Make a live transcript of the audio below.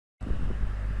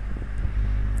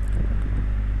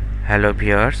Hello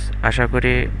viewers, আশা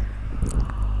করি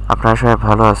আপনারা সবাই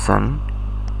ভালো আছেন।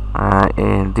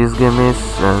 This game is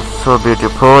so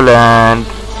beautiful and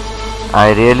I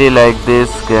really like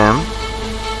this game.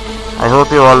 I hope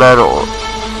you all are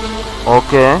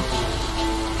okay.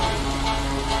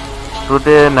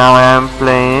 Today now I am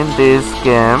playing this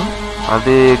game.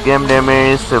 The game name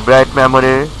is Bright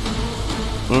Memory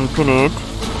Infinite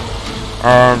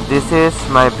and this is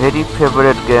my very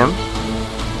favorite game.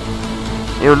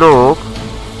 You look,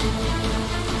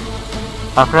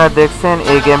 আপনারা দেখছেন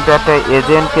এই গেমটা একটা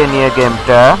এজেন্টকে নিয়ে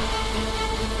গেমটা,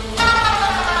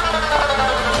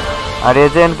 আর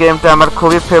agent গেমটা আমার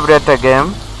খুবই ফেভারিট একটা গেম।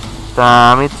 তা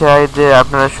আমি চাই যে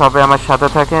আপনারা সবাই আমার সাথে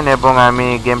থাকেন এবং আমি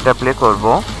গেমটা প্লে করব,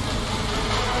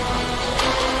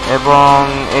 এবং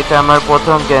এটা আমার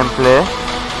প্রথম game play.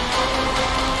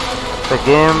 The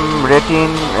game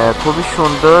rating খুবই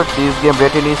সুন্দর. This game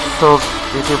rating is so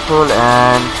beautiful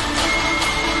and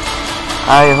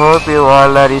I hope you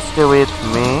all are stay with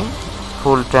me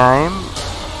full time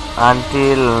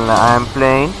until I am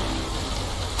playing.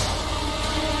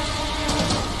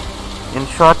 In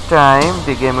short time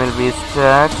the game will be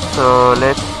start, so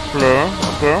let's play.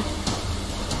 Okay,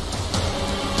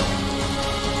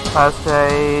 first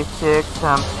I check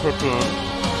some setting.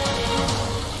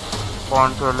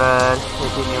 Controller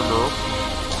setting, you look.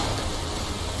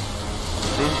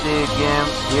 This is the game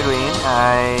heroine.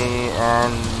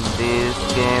 And this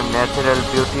game natural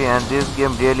beauty, and this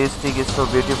game realistic is so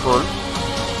beautiful.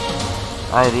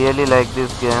 I really like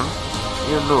this game.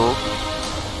 You look,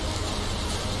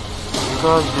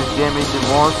 because this game is the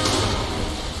most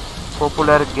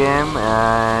popular game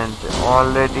and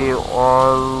already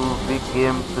all big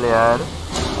game player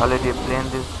already playing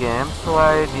this game, so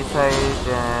I decide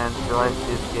and choose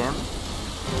this game.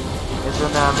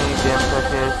 এজন্য আমি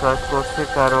গেমটাকে choice করছি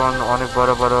কারণ অনেক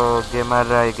বড় বড়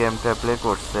গেমাররা এই গেমটা play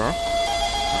করছে।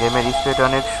 গেমের স্পিড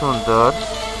অনেক সুন্দর।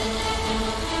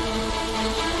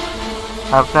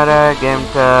 আপনারা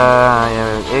গেমটা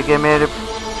এই গেমের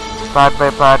পার্ট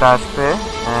বাই পার্ট আসবে।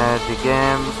 The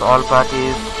game all part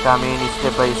is coming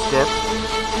step by step,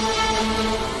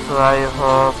 so I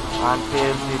hope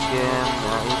until the game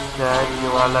start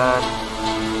you all are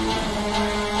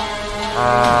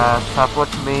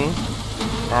support me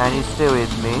and stay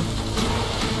with me.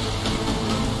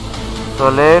 So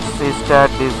let's start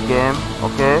this game.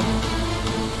 Okay,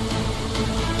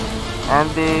 and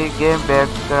the game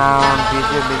background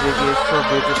music is so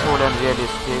beautiful and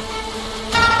realistic.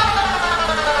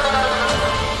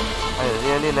 I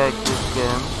really like this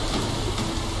game,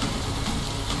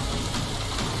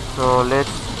 so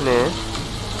let's play.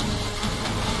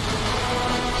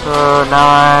 So now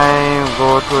I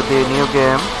go to the new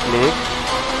game, click.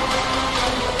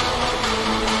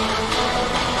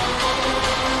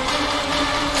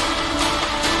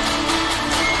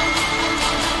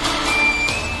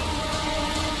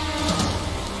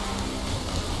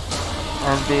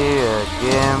 And the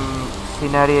game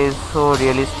scenario is so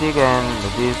realistic and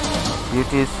this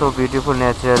beauty is so beautiful,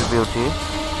 natural beauty.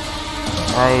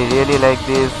 I really like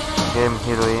this game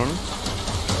heroine.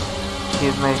 She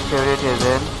is my favorite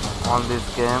agent on this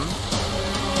game.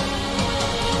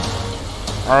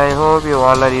 I hope you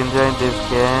all are enjoying this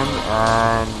game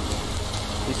and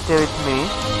stay with me.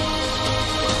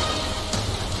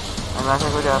 আমি আশা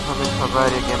করি আপনাদের সবার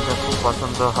এই গেমটা খুব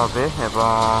পছন্দ হবে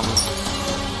এবং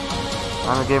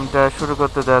আমি গেমটা শুরু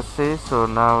করতে যাচ্ছি। So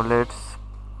now let's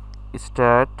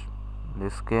start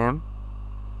this game.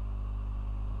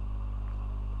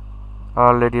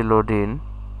 Already loading.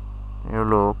 You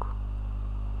look,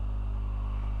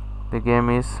 the game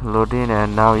is loading and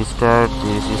now start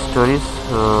this story.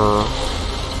 So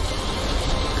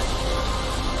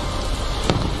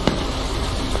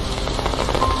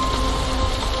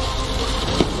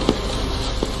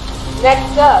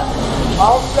next up,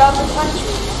 all throughout the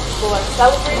country, people are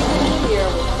celebrating the new year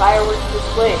with fireworks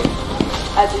displays.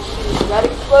 As a huge red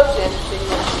explosion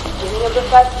signals the beginning of the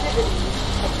festivities,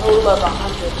 a total of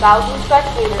 100,000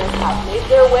 spectators have made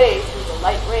their way through the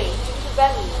light rain to the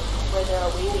venue where they're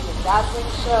awaiting a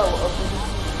dazzling show over the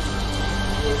sea.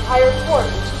 The entire court,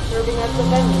 which is serving as the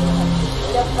venue, has been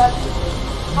lit up festively,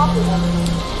 complementing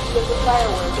the beauty of the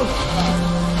fireworks.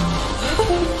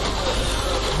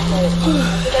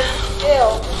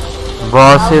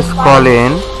 boss is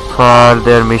calling for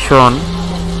their mission.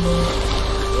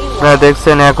 আপনারা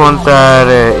দেখছেন এখন তার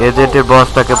এজেন্টের বস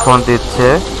তাকে phone দিচ্ছে।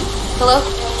 Hello,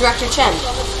 Director Chen.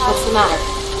 What's the matter?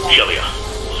 Shelia,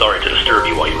 sorry to disturb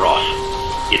you while you're off.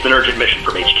 It's an urgent mission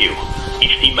from HQ.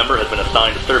 Each team member has been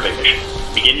assigned a survey mission.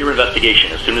 Begin your investigation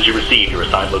as soon as you receive your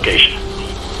assigned location.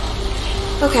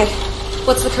 Okay.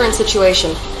 What's the current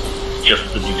situation? Just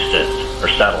as the news says,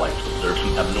 our satellites observe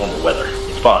some abnormal weather.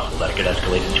 It's possible that it could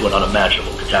escalate into an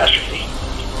unimaginable catastrophe.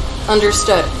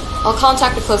 Understood. I'll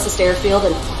contact the closest airfield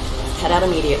and head out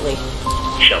immediately.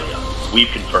 Shelia,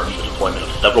 we've confirmed the deployment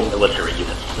of several military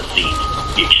units to the scene.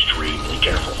 Be extremely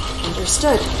careful.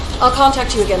 Understood. I'll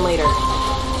contact you again later.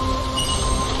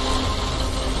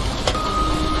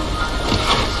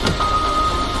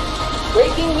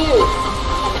 Breaking news.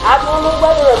 An abnormal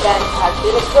weather event has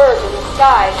been observed in the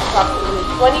sky approximately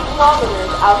 20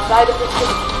 kilometers outside of the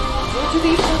city. Due to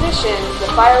these conditions, the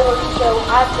fireworks show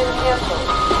has been cancelled.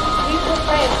 Please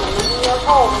refrain from leaving your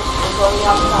home and going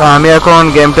outside. আমি এখন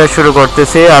গেমটা শুরু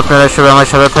করতেছি, আপনারা সবাই আমার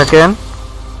সাথে থাকেন।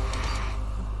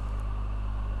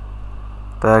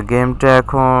 তা গেমটা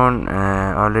এখন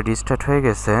অলরেডি স্টার্ট হয়ে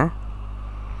গেছে।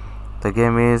 The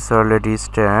game is already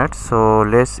start, so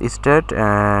let's start,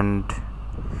 and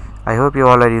I hope you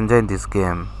all are enjoying this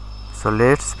game. So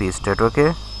let's be start,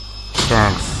 okay?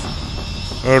 Thanks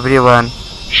everyone.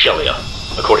 Shelia,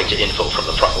 according to info from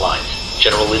the front lines,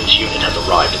 General Lin's unit has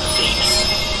arrived at the scene.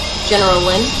 General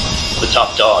Lin? The top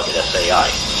dog at SAI.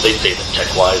 They say that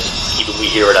tech-wise, even we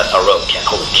here at SRO can't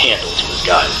hold a candle to his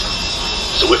guys.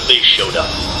 So if they showed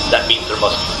up, that means there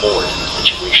must be more to the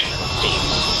situation than it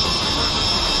seems.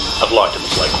 I've locked in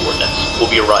the flight coordinates.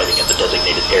 We'll be arriving at the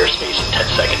designated airspace in 10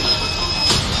 seconds.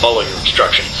 Follow your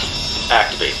instructions.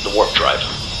 Activate the warp drive.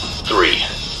 3,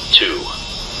 2,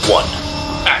 1.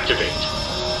 Activate.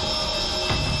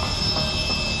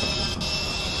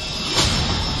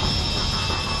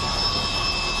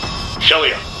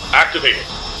 Shelia, activate it.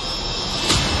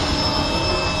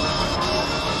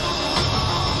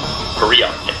 Hurry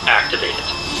up and activate it.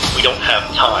 We don't have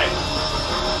time.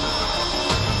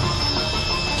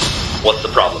 What's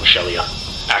the problem, Shelia?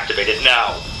 Activate it now.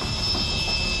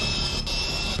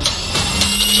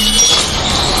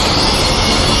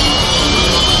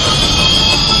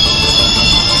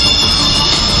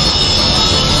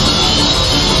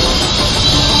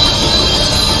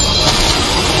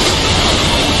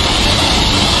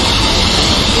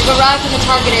 We've arrived in the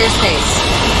target airspace.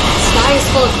 The sky is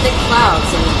full of thick clouds,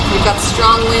 and we've got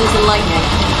strong winds and lightning.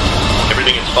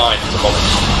 Everything is fine for the moment.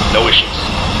 No issues.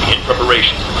 Begin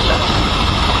preparations for descent.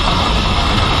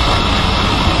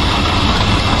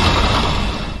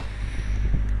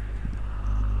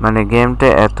 মানে গেমটা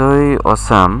এতই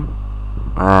awesome.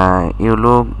 You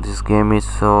look, this game is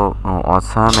so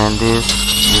awesome, and this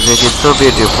music is so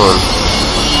beautiful.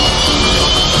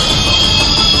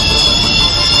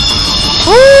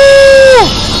 Woo!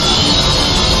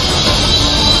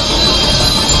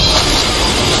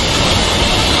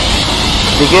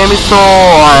 The game is so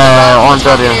on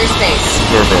the airspace.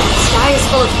 Yes, The sky is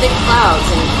full of thick clouds,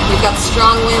 and we've got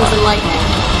strong winds and lightning.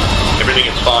 Everything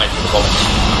is fine for the moment.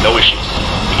 No issues.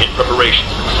 Begin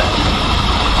preparations for descent.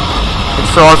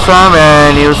 it's awesome,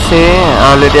 and you see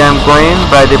already I'm going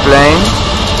by the plane.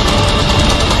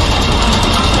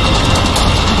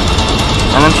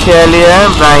 এখন Shelia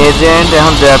by agent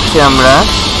এখন যাচ্ছি আমরা।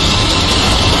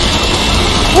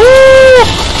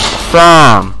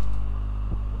 Awesome.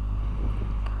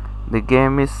 The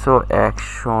game is so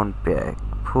action packed,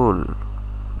 full.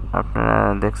 আপনারা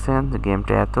দেখছেন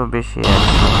গেমটা এত বেশি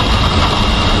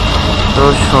তো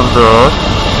সুন্দর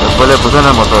বলে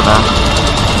বোঝানোর মতো না।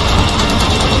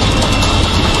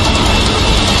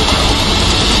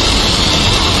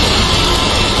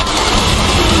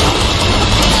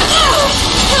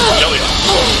 Shelia,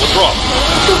 what's wrong?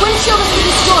 The windshield has been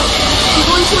destroyed. I'm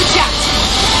going to eject.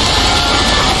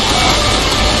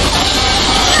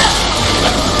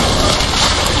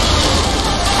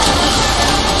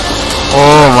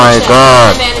 Oh my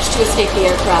god. I managed to escape the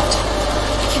aircraft.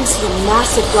 I can see a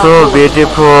massive black So hole.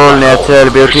 beautiful, natural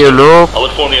beauty look. I'll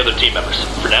inform the other team members.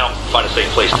 For now, find a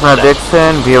safe place to আপনারা descend.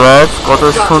 দেখছেন viewers কত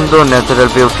সুন্দর natural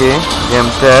beauty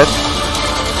গেমটার।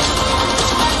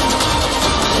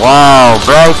 Wow,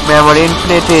 bright memory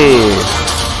infinity.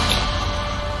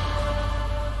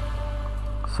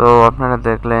 So আপনারা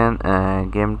দেখলেন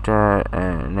গেমটা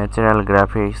natural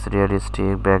graphics,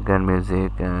 realistic, background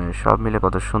music সব মিলে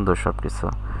কত সুন্দর সবকিছু।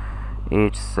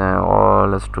 It's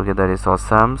all together is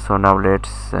awesome. So now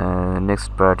let's next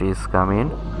part is coming.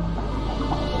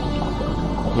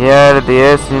 Here the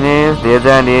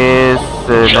agent is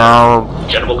now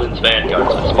General Lin's vanguard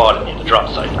has been spotted near the drop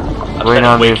site. I'm going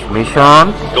sending on this waypoints. mission.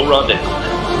 Go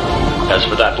rendezvous. As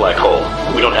for that black hole,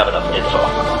 we don't have enough info.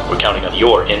 We're counting on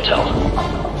your intel.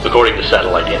 According to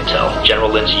satellite intel,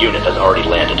 General Lin's unit has already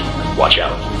landed. Watch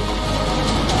out.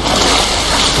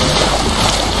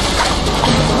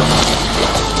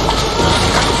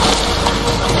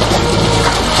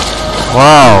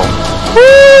 Wow.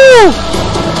 Woo!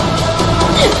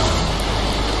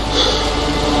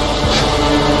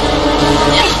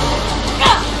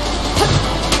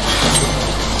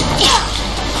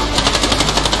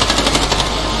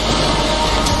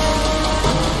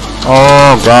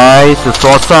 Oh guys, it's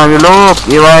awesome. You look,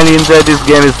 you will enjoy this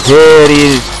game. It's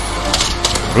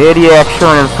very action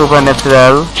and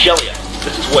supernatural. Shelia,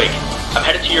 this is Wake. I'm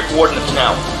headed to your coordinates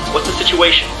now. What's the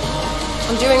situation?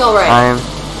 I'm doing alright.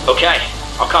 Okay,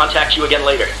 I'll contact you again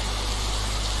later.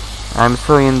 I'm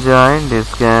so enjoying this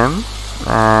game,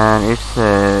 and it's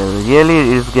really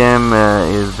this game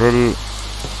is very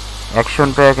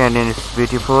action packed and it's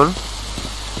beautiful,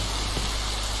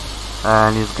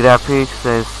 and its graphics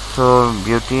is so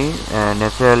beauty,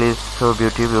 natural is so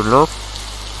beautiful. Look,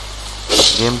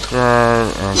 gameটার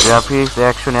graphics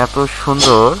action এত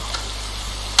সুন্দর,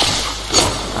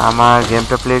 আমার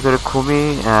গেমটা play করে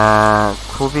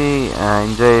খুবই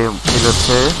enjoy feel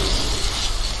হচ্ছে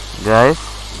guys.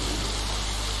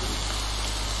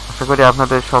 আশা করি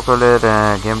আপনাদের সকলের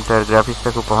গেমটার গ্রাফিক্সটা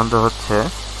খুব পছন্দ হচ্ছে।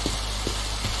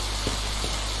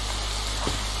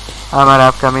 আমার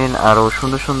আপকামিং আরও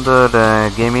সুন্দর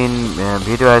গেমিং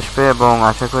ভিডিও আসবে এবং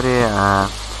আশা করি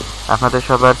আপনাদের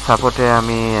সবার সাপোর্টে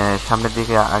আমি সামনের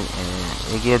দিকে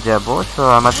এগিয়ে যাব। সো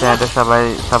আমার চ্যানেলটা সবাই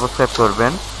সাবস্ক্রাইব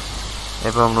করবেন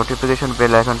এবং নোটিফিকেশন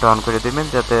বেল আইকনটা অন করে দিবেন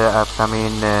যাতে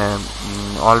upcoming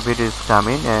all videos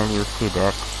coming and you see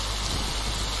that.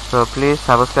 So please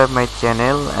subscribe my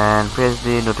channel and press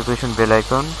the notification bell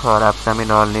icon for upcoming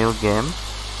all new game,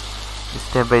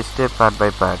 step by step, part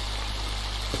by part.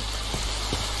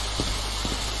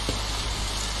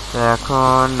 So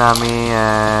এখন আমি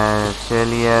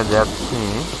শেলিয়া যাচ্ছি।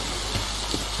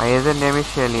 My agent name is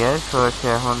Shelia, so সে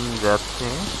এখন যাচ্ছে।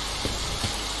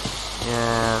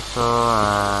 So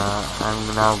I'm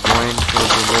now going to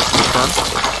the location.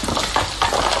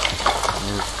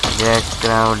 This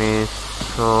background is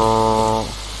so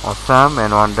awesome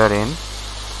and wondering.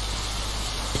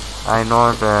 I know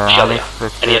the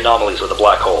unexpected. Any anomalies with a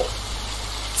black hole?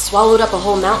 Swallowed up a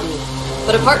whole mountain.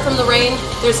 But apart from the rain,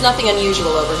 there's nothing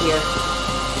unusual over here.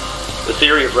 The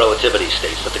theory of relativity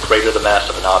states that the greater the mass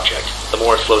of an object, the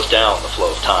more it slows down the flow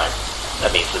of time.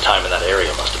 That means the time in that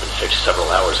area must have been fixed several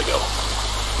hours ago.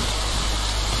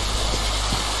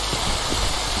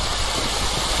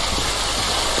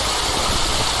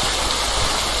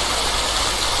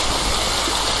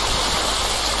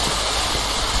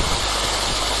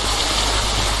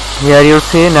 Here you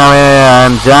see, now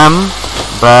I'm jump,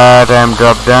 but I'm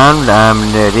dropped down. I'm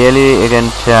really again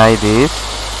try this.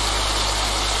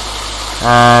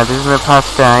 This is my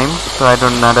first time, so I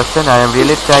don't understand. I am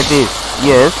really try this.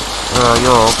 Yes,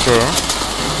 yo, okay.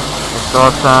 It's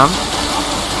awesome.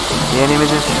 The enemy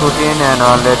is shooting and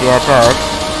already attacked.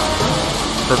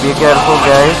 So be careful,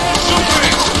 guys.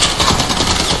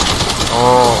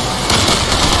 Oh.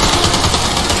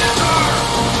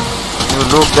 You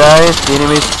look, guys. The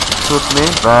enemy shoot me,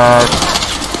 but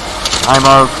I'm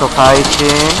also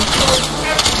fighting.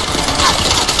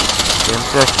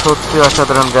 Gameটা সত্যি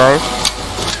অসাধারণ guys.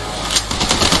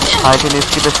 Fighting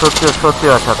স্কিলটা সত্যি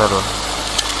অসাধারণ।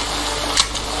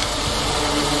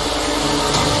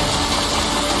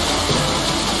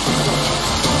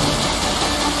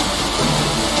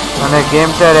 মানে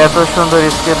গেমটার এত সুন্দর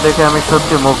skill দেখে আমি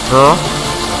সত্যি মুগ্ধ।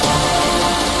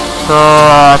 তো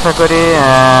আশা করি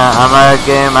আমার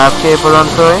গেম আজকে এই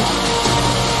পর্যন্তই।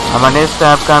 আমার নেক্সট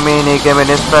আপকামিং এই গেমে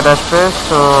নেক্সট পার্ট আসবে।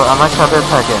 সো আমার সাথে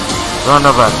থাকেন।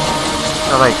 ধন্যবাদ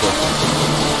সবাইকে।